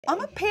I'm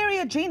a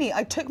period genie.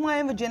 I took my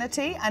own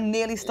virginity and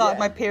nearly started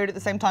my period at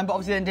the same time, but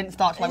obviously then didn't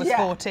start till I was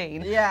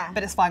 14. Yeah.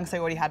 But it's fine because I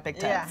already had big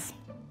tits. Yeah.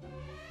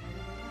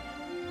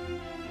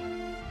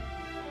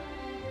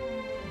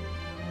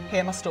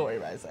 Hear my story,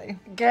 Rosie.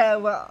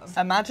 Go on.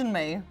 Imagine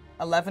me,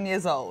 11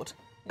 years old,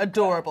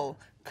 adorable,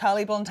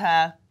 curly blonde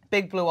hair,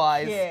 big blue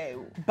eyes,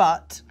 Cute.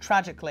 but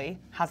tragically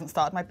hasn't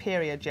started my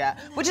period yet,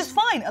 which is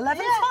fine.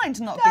 11 is fine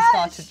to not be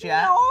That's started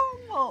yet.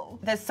 normal.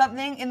 There's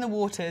something in the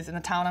waters in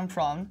the town I'm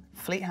from,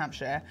 Fleet,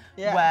 Hampshire,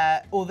 Yeah.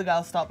 where all the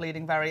girls start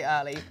bleeding very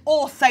early,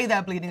 or say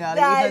they're bleeding early,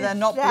 even though they're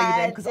not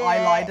bleeding, because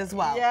I lied as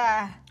well.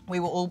 Yeah. We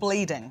were all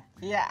bleeding,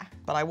 Yeah.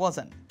 but I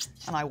wasn't.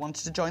 And I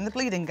wanted to join the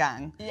bleeding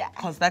gang. Yeah.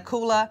 Because they're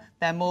cooler,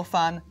 they're more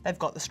fun, they've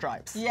got the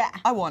stripes. Yeah.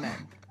 I want it.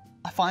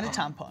 I find a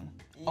tampon.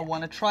 I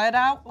want to try it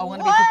out. I want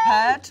to be What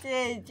prepared.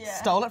 did you?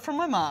 Stole it from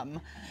my mum.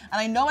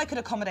 And I know I could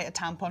accommodate a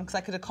tampon because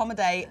I could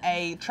accommodate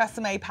a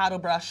Tresemme paddle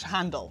brush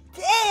handle.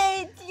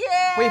 Did you?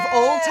 We've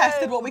all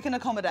tested what we can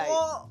accommodate.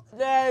 What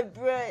the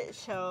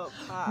bristle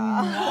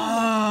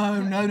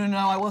part? No,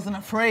 I wasn't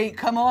a freak.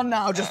 Come on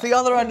now, just the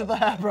other end of the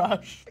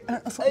hairbrush.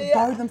 And I sort of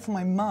borrowed them from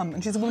my mum,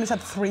 and she's a woman who's had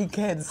 3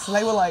 kids, so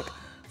they were like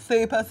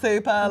super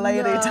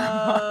lady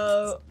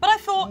tampons. But I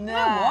thought, you know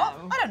what?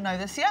 I don't know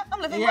this yet. I'm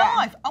living my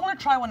life. I want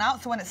to try one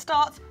out, so when it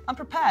starts, I'm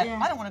prepared.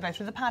 I don't want to go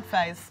through the pad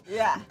phase.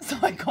 Yeah. So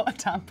I got a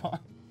tampon.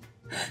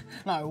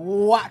 And I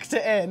whacked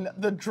it in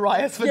the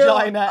driest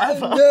vagina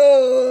ever.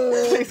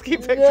 No. Please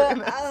keep picturing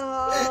this.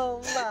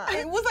 Oh my.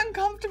 It was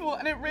uncomfortable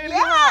and it really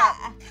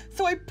hurt.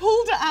 So I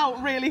pulled it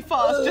out really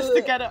fast just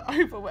to get it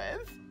over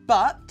with.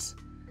 But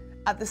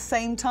at the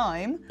same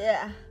time,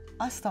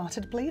 I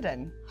started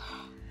bleeding.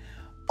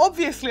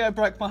 Obviously I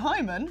broke my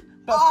hymen,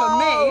 but for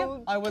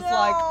me, I was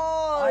like,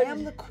 I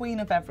am the queen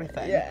of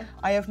everything. Yeah.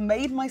 I have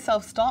made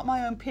myself start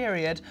my own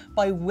period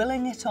by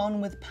willing it on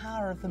with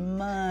power of the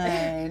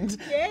mind.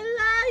 You're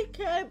like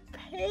a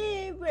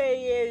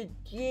period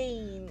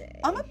genie.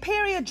 I'm a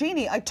period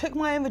genie. I took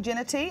my own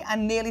virginity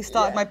and nearly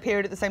started my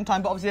period at the same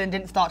time, but obviously then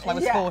didn't start till I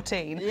was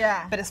 14.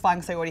 Yeah. But it's fine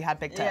because I already had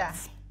big tits. Yeah.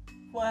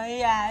 Well,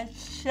 yeah,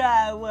 so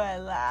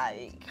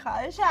alike,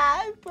 because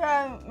I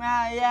broke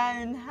my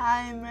own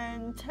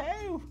hymen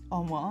too.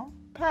 On what?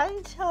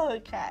 Pencil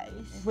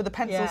case. With the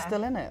pencil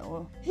still in it?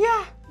 Or?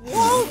 Yeah,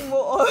 one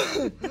more.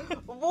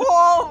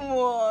 One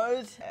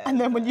more. And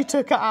then when you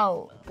took it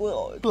out?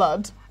 Blood.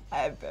 Blood.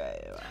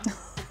 Everywhere.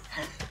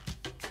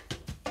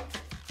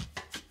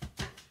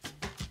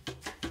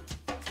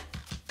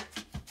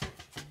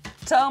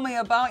 Tell me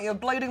about your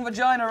bleeding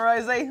vagina,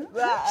 Rosie.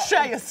 Right.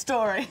 Share your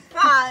story.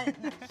 I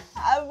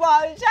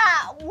was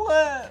at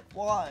work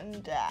one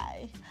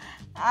day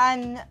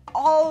and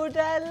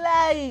older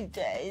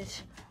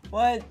ladies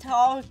were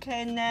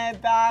talking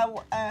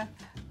about a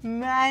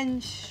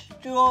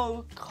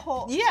menstrual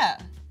cup. Yeah.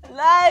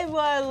 They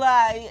were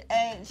like,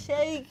 it's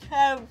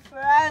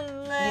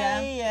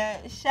eco-friendly,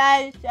 it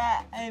saves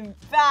the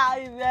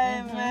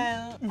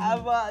environment. I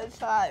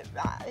was like,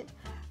 right,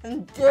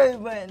 I'm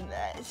doing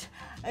this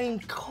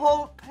and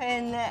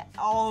cupping it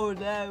all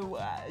the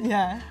way.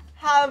 Yeah.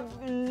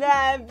 Have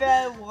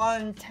never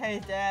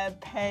wanted a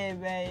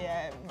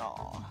period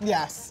more.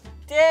 Yes.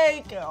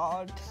 Dear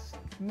God,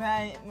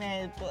 make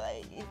me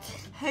bleed.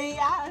 He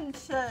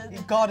answered,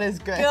 God is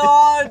good.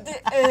 God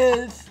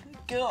is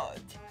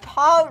good.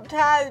 Popped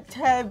out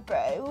to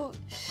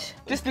boots.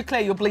 Just be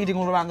clear, you're bleeding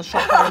all around the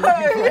shop that you're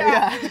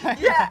looking for.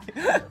 Yeah.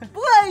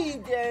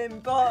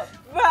 Bleeding, but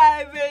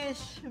very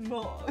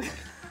small.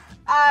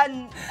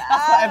 And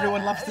that's what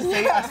everyone loves to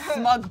see, a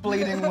smug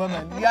bleeding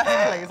woman. Yes,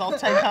 please, I'll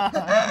take her.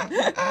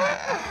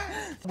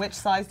 Which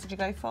size did you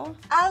go for?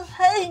 I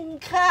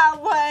think I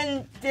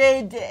went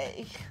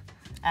Diddy.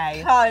 A.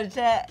 Because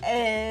it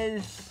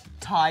is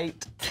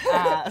Tight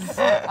as.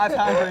 I've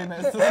heard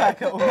rumours, the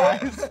second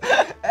one.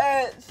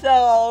 it's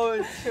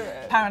so true.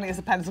 Apparently it's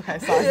a pencil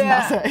case size and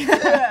that's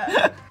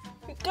it.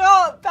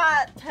 Got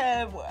back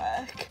to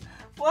work,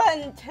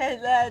 went to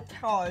the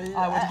toilet.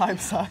 I would hope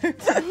so.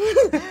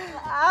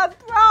 I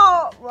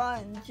brought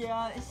one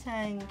just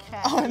in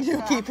case. Oh, and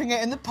you're keeping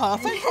it in the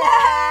perfect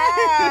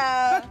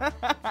Yeah.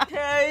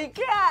 To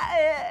get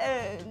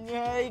it in,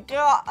 you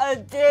gotta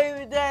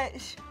do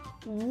this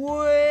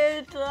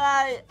with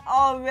like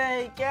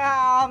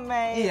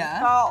origami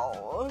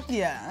fold.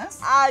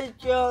 Yes. I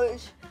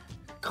just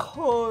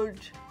could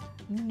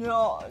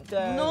not do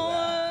it.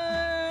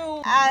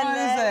 No. And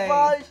Rosie. it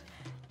was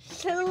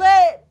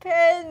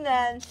slipping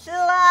and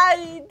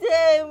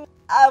sliding.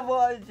 I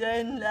was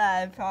in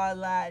there for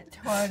like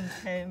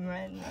 20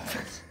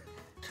 minutes.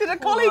 Did a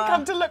colleague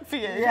come to look for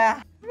you?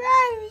 Yeah.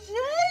 Rosie,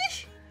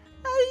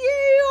 are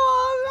you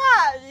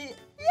alright?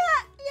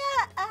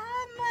 Yeah,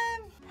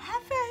 I'm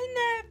having a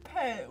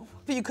poo.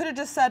 But you could have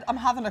just said, I'm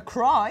having a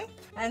cry.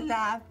 And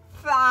I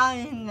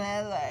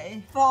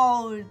finally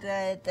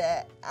folded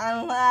it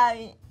and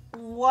like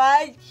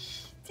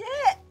wedged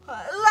it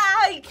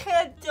like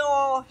a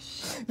door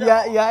stop.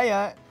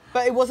 Yeah.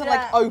 But it wasn't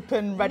like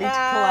open, ready to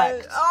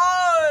collect.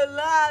 Oh,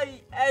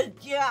 like a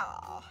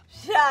jar.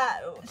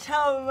 So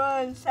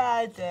someone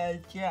said a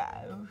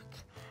joke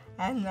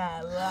and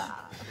I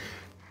laughed.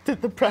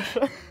 Did the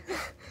pressure?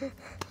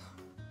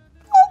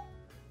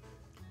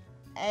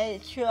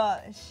 It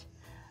was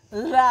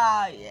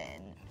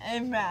lying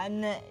in my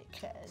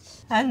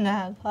knickers, and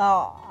I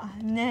thought I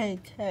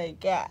need to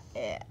get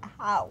it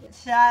out.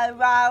 So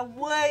I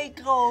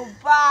wiggled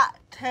back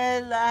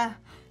to the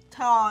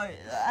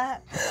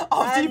toilet.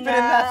 After you've been in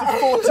there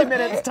for 40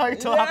 minutes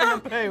total having a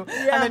poo,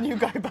 and then you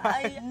go back.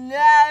 I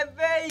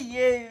never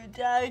used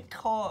a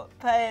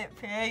carpet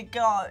if you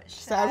got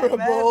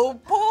cerebral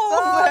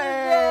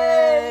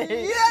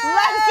palsy!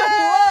 Lesson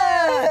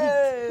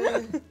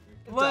learned!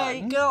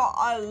 We got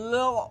a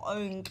lot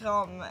in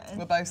common.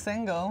 We're both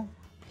single.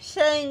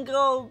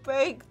 Single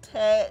big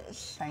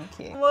tits. Thank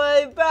you.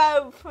 We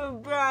both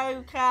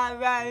broke our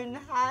own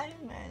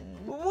hymen.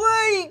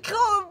 We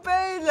could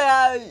be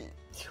like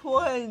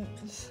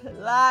twins.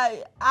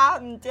 Like,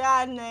 I'm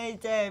Danny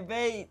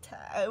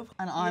DeVito.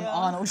 And I'm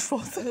Arnold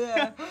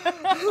Schwarzenegger.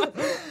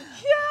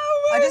 Yeah.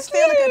 I just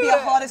feel like it'd be a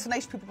hard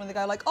explanation for people when they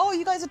go like, oh,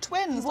 you guys are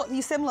twins, what are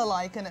you similar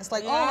like? And it's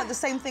like, oh, like the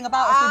same thing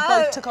about us, we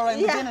both took our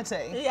own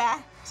virginity. Yeah.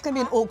 It's going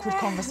to be an awkward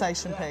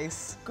conversation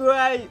piece.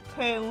 Great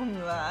film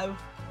though.